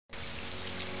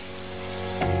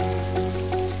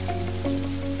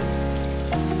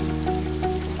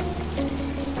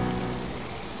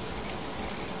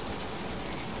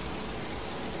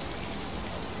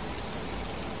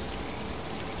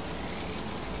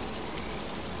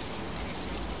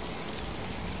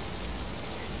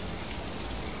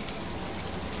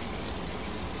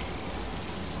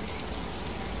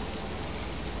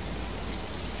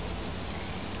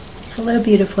Hello,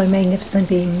 beautiful and magnificent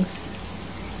beings.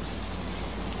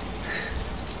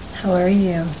 How are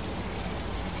you?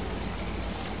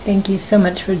 Thank you so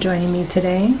much for joining me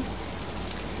today.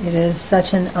 It is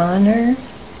such an honor,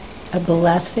 a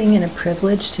blessing, and a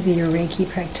privilege to be your Reiki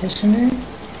practitioner.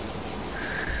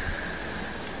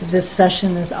 This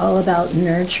session is all about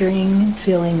nurturing,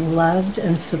 feeling loved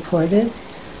and supported.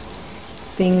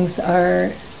 Things are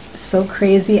so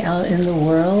crazy out in the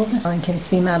world and can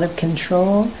seem out of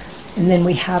control. And then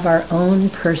we have our own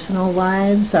personal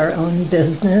lives, our own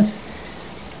business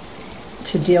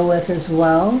to deal with as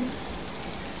well.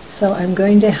 So I'm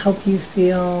going to help you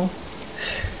feel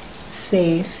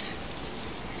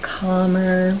safe,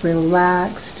 calmer,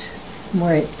 relaxed,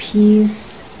 more at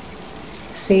peace,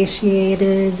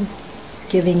 satiated,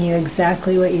 giving you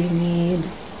exactly what you need,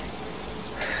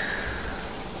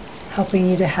 helping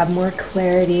you to have more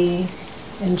clarity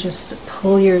and just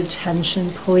pull your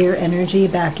attention, pull your energy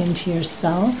back into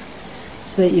yourself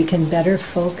so that you can better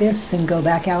focus and go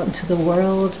back out into the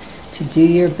world to do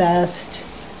your best,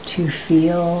 to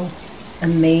feel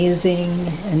amazing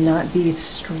and not be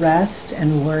stressed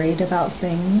and worried about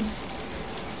things.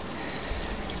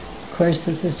 Of course,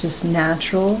 this is just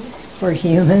natural for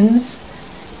humans,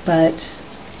 but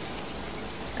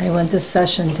I want this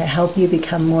session to help you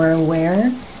become more aware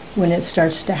when it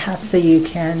starts to happen so you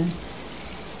can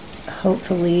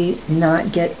hopefully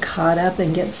not get caught up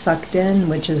and get sucked in,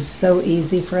 which is so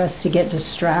easy for us to get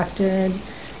distracted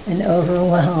and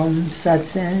overwhelm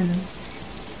sets in.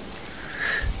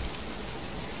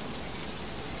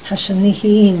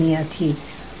 Hashanihi niyati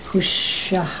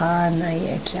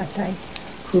hushahanaye kyatai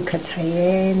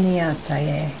hukataye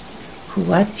niyataye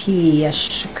huati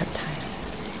yashukataye.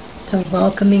 So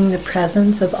welcoming the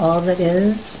presence of all that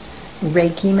is,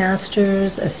 Reiki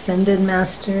masters, ascended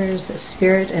masters,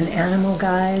 spirit and animal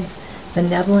guides,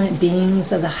 benevolent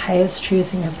beings of the highest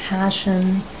truth and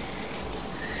compassion,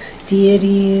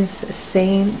 deities,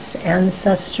 saints,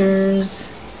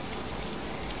 ancestors,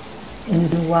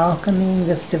 in welcoming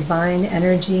this divine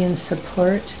energy and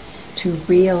support to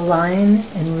realign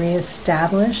and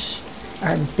reestablish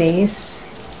our base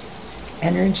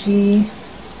energy,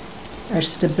 our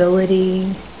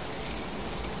stability,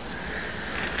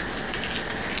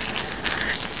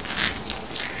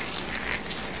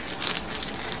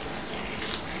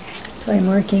 so I'm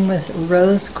working with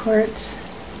rose quartz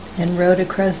and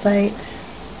rhodochrosite.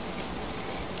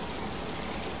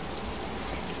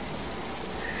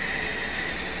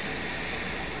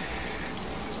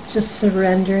 Just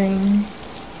surrendering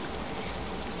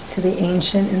to the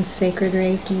ancient and sacred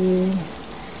Reiki,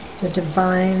 the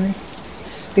divine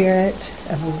spirit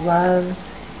of love,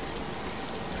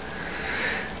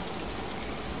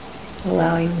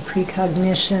 allowing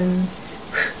precognition,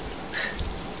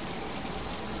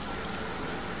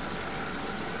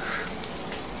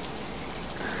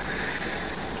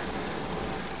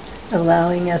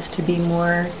 allowing us to be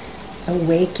more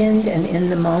awakened and in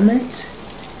the moment.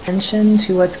 Attention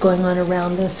to what's going on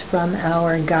around us from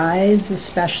our guides,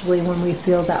 especially when we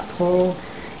feel that pull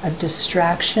of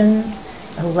distraction.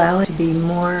 Allowing to be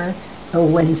more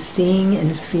when seeing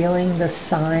and feeling the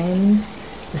signs,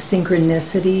 the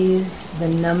synchronicities, the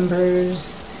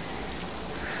numbers,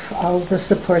 all the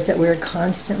support that we're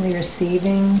constantly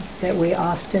receiving that we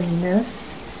often miss.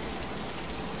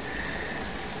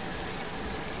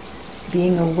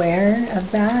 Being aware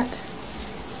of that,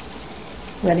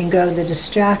 letting go of the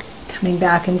distraction, coming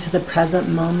back into the present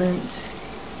moment,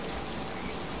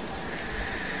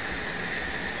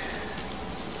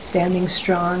 standing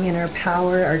strong in our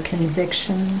power, our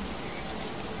conviction,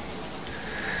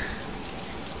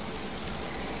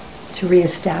 to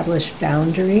reestablish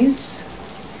boundaries,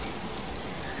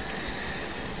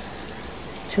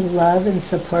 to love and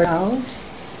support ourselves,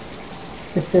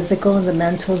 the physical, the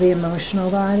mental, the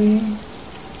emotional body,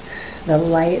 the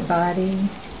light body,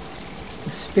 the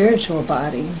spiritual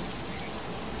body.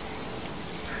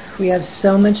 We have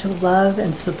so much love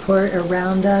and support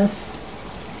around us,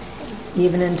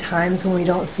 even in times when we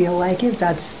don't feel like it.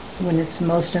 That's when it's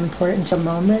most important, a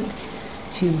moment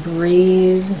to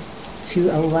breathe, to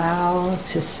allow,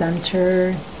 to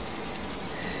center,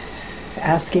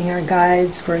 asking our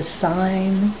guides for a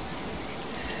sign.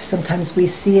 Sometimes we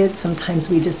see it, sometimes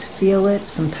we just feel it,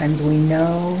 sometimes we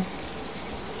know.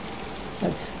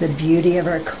 That's the beauty of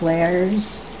our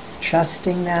clairs,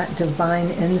 trusting that divine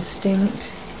instinct.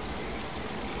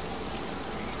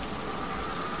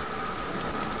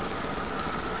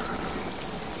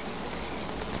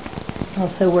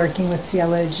 Also working with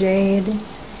yellow jade,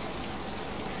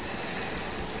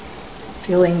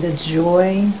 feeling the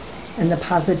joy and the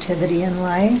positivity in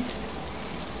life.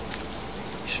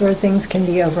 Sure, things can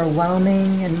be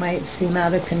overwhelming and might seem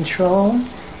out of control,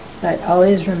 but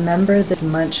always remember there's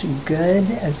much good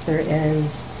as there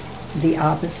is the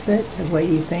opposite of what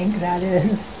you think that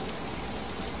is.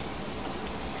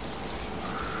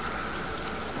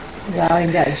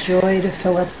 Allowing that joy to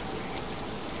fill up.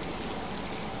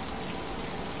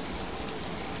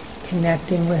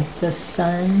 Connecting with the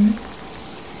sun,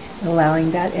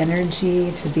 allowing that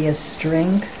energy to be a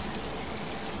strength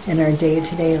in our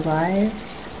day-to-day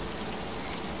lives.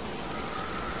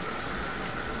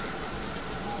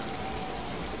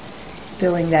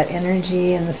 Feeling that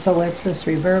energy in the solar plexus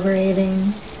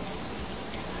reverberating,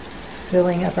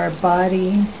 filling up our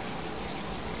body,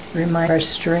 remind our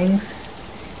strength.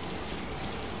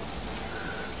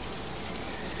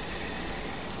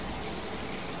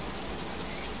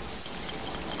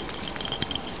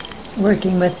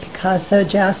 Working with Picasso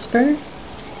Jasper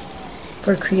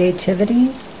for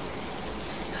creativity,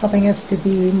 helping us to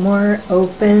be more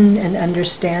open and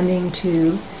understanding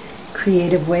to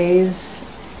creative ways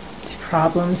to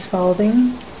problem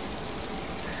solving,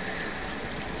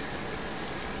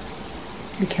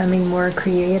 becoming more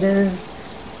creative,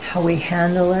 how we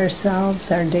handle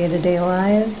ourselves, our day-to-day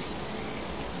lives,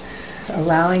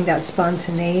 allowing that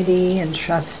spontaneity and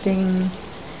trusting.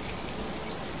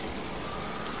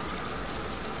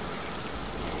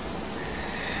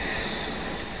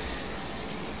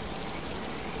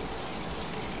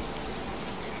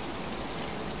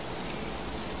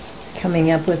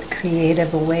 Coming up with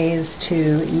creative ways to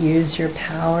use your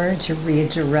power to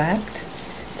redirect,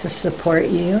 to support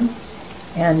you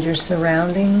and your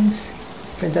surroundings,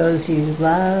 for those you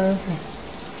love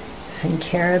and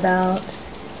care about,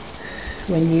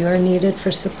 when you are needed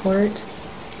for support.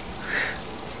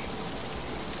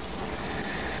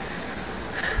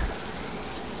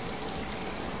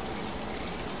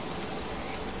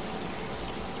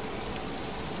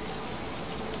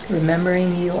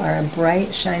 Remembering you are a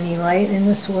bright, shiny light in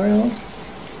this world,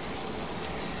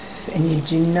 and you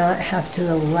do not have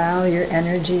to allow your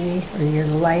energy or your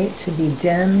light to be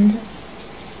dimmed.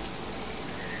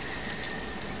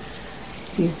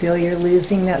 If you feel you're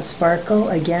losing that sparkle,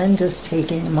 again, just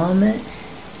taking a moment,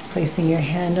 placing your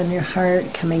hand on your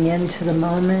heart, coming into the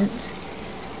moment,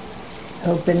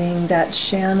 opening that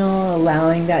channel,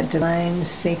 allowing that divine,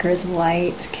 sacred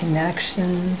light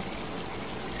connection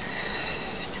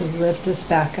to lift us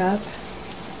back up.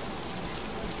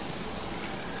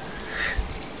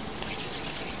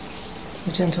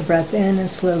 A gentle breath in and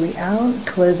slowly out,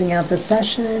 closing out the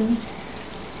session.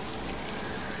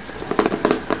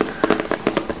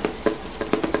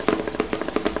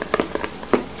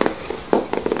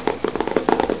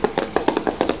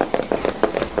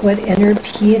 What inner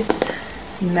peace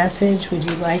message would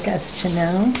you like us to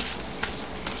know?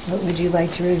 What would you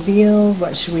like to reveal?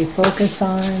 What should we focus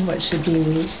on? What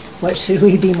should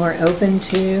we be more open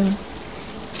to?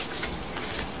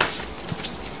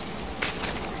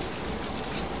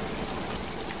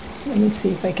 Let me see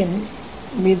if I can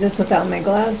read this without my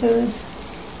glasses.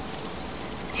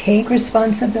 Take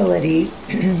responsibility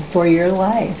for your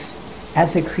life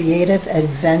as a creative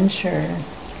adventure.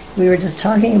 We were just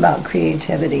talking about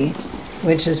creativity,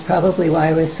 which is probably why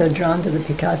I was so drawn to the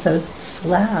Picasso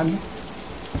slab.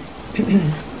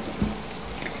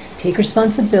 Take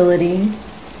responsibility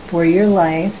for your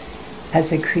life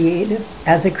as a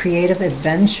creative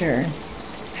adventure.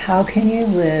 How can you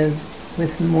live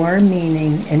with more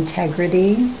meaning,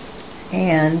 integrity,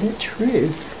 and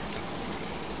truth?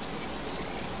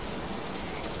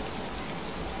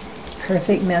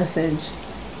 Perfect message.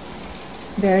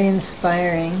 Very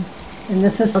inspiring. And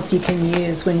this is what you can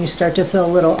use when you start to feel a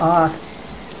little off.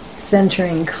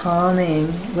 Centering,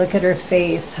 calming. Look at her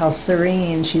face, how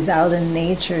serene. She's out in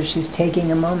nature. She's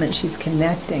taking a moment. She's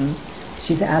connecting.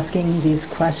 She's asking these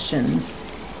questions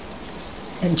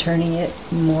and turning it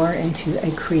more into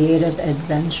a creative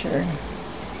adventure.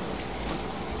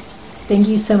 Thank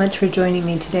you so much for joining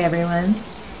me today, everyone.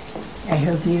 I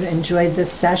hope you enjoyed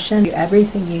this session.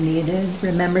 Everything you needed.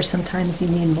 Remember, sometimes you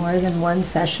need more than one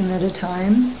session at a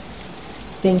time.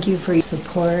 Thank you for your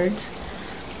support,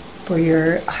 for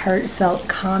your heartfelt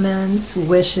comments,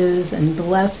 wishes, and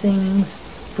blessings,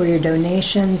 for your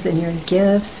donations and your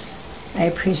gifts. I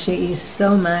appreciate you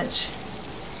so much.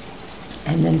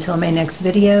 And until my next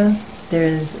video, there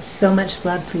is so much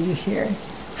love for you here.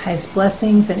 Highest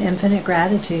blessings and infinite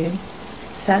gratitude.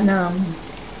 Sat Nam.